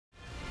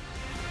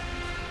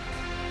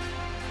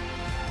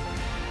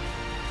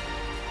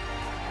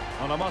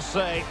And I must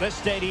say, this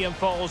stadium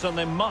falls in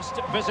the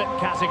must-visit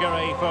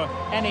category for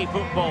any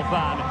football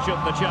fan should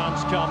the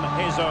chance come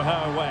his or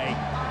her way.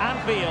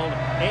 Anfield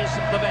is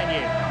the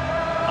venue.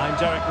 I'm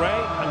Derek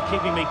Ray, and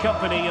keeping me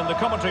company in the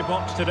commentary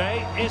box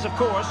today is, of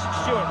course,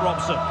 Stuart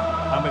Robson.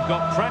 And we've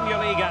got Premier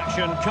League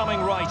action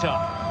coming right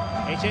up.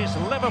 It is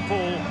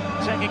Liverpool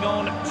taking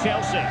on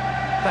Chelsea.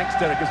 Thanks,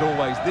 Derek, as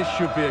always. This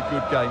should be a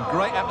good game.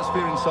 Great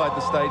atmosphere inside the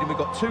stadium. We've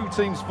got two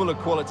teams full of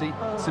quality,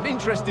 some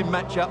interesting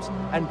matchups,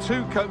 and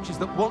two coaches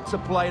that want to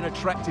play an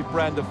attractive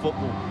brand of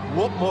football.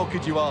 What more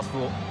could you ask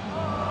for?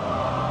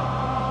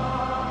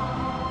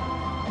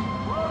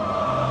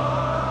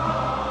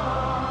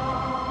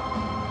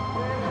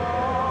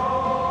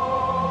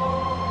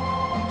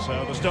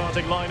 So the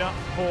starting lineup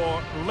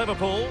for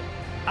Liverpool.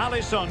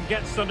 Alisson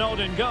gets the nod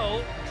in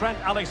goal. Trent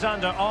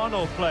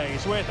Alexander-Arnold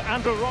plays with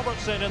Andrew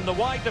Robertson in the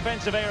wide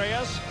defensive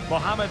areas.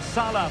 Mohamed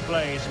Salah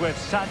plays with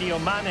Sadio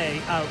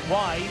Mane out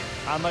wide.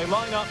 And they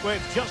line up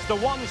with just the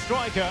one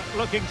striker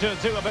looking to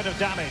do a bit of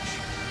damage.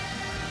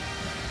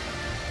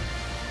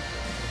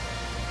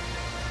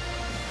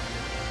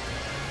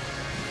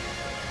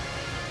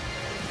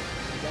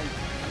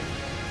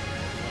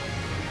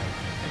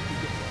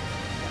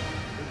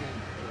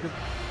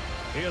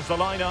 Here's the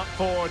lineup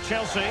for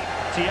Chelsea.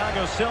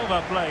 Thiago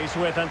Silva plays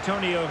with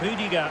Antonio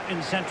Rudiger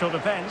in central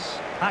defence.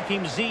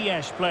 Hakim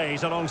Ziyech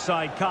plays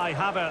alongside Kai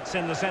Havertz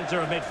in the centre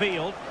of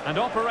midfield. And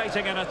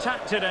operating in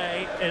attack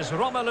today is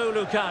Romelu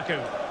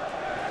Lukaku.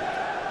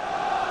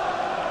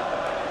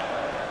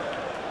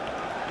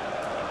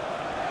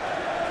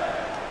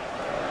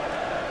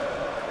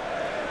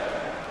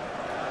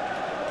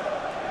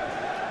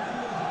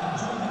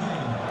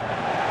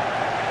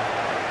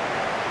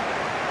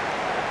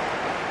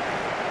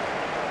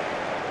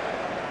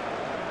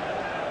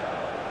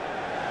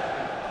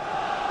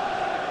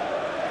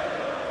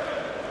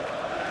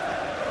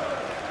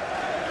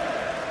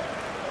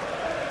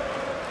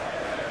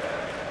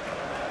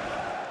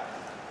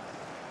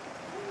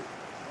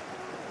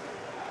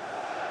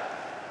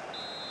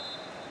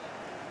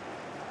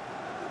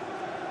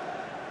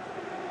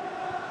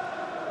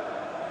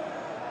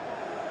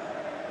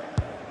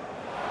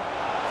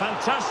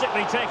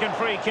 Fantastically taken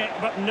free kick,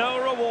 but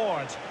no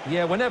reward.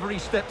 Yeah, whenever he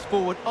steps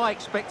forward, I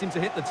expect him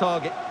to hit the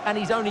target, and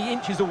he's only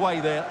inches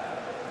away there.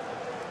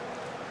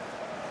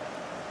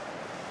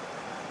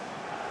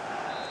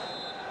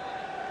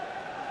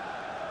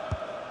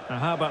 Now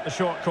how about the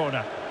short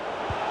corner?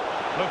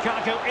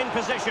 Lukaku in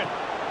position.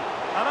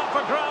 And up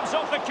for grabs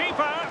off the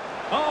keeper.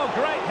 Oh,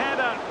 great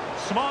header.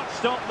 Smart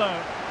stop,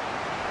 though.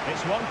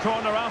 It's one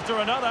corner after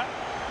another.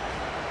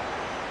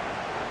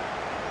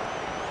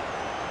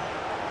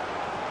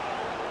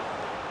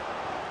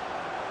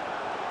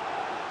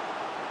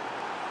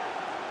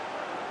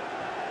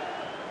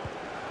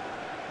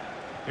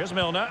 Here's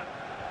Milner.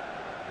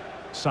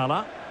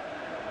 Salah.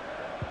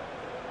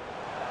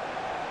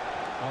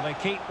 Well, they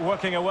keep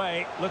working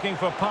away, looking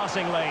for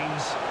passing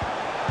lanes.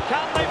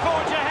 Can they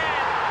forge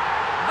ahead?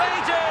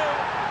 They do!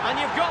 And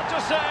you've got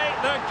to say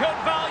they're good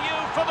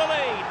value for the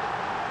lead.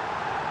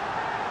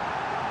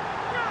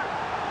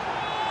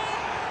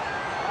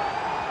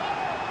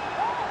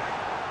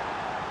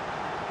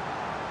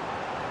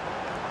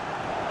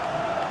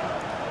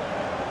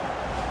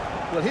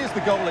 Well, here's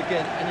the goal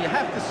again, and you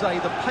have to say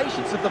the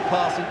patience of the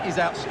passing is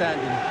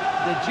outstanding.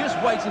 They're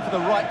just waiting for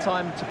the right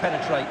time to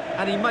penetrate,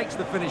 and he makes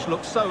the finish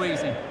look so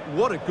easy.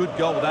 What a good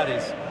goal that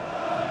is.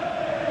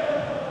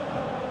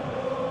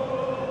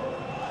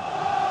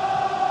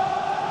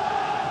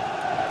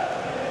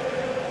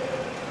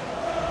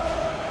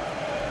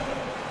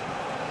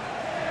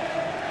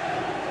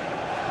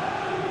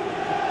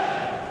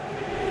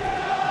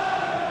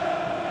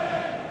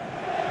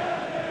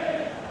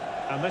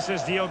 And this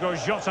is Diogo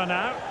Jota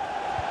now.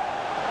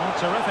 Oh,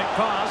 terrific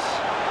pass.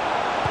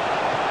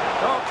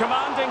 Oh,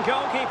 commanding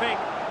goalkeeping.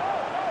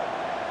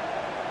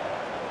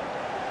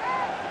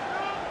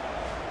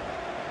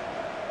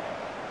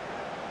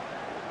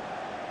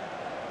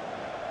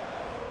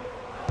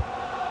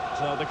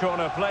 So the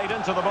corner played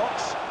into the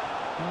box.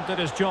 And did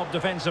his job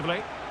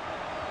defensively.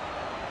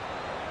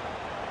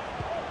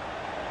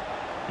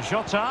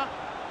 Jota.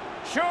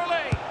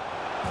 Surely.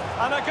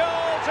 And a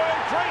goal to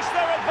increase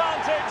their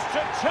advantage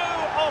to 2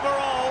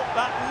 overall.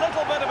 That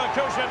little bit of a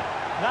cushion.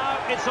 Now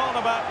it's all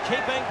about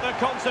keeping the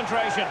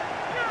concentration.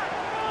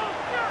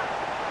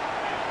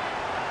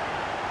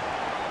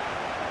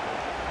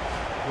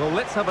 Well,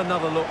 let's have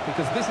another look,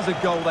 because this is a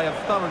goal they have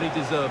thoroughly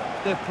deserved.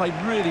 They've played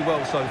really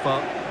well so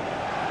far.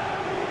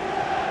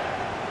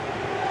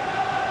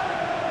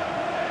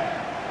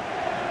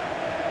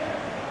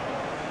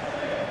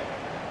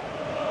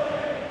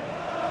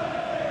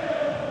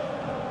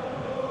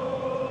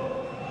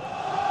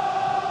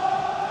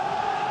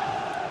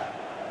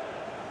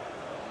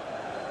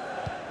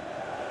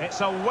 It's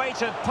a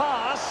weighted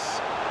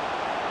pass.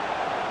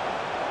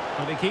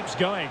 But he keeps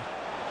going.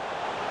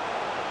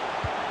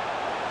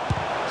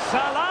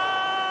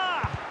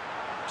 Salah!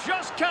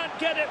 Just can't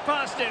get it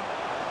past him.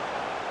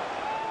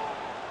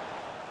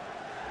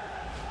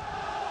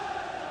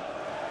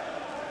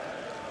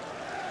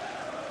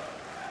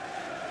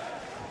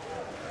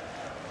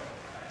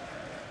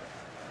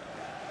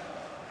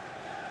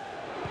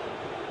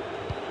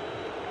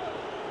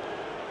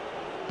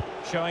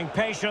 Showing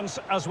patience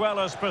as well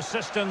as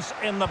persistence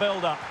in the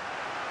build-up.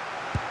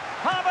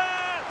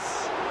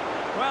 Havertz!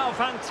 Well,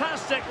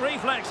 fantastic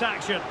reflex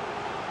action.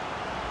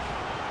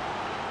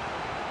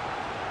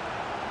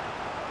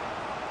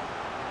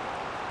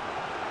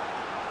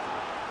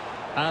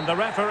 And the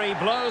referee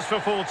blows for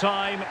full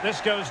time.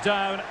 This goes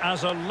down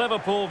as a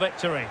Liverpool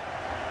victory.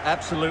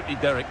 Absolutely,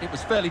 Derek. It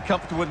was fairly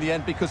comfortable in the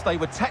end because they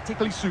were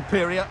tactically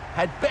superior,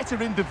 had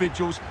better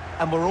individuals,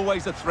 and were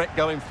always a threat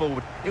going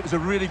forward. It was a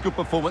really good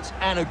performance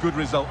and a good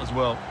result as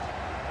well.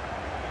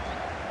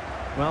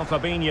 Well,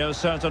 Fabinho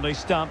certainly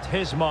stamped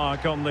his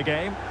mark on the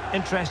game.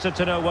 Interested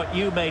to know what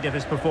you made of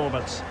his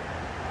performance.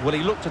 Well,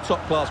 he looked a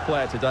top-class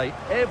player today.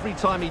 Every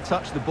time he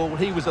touched the ball,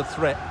 he was a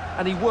threat,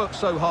 and he worked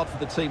so hard for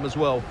the team as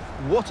well.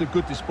 What a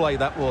good display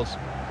that was.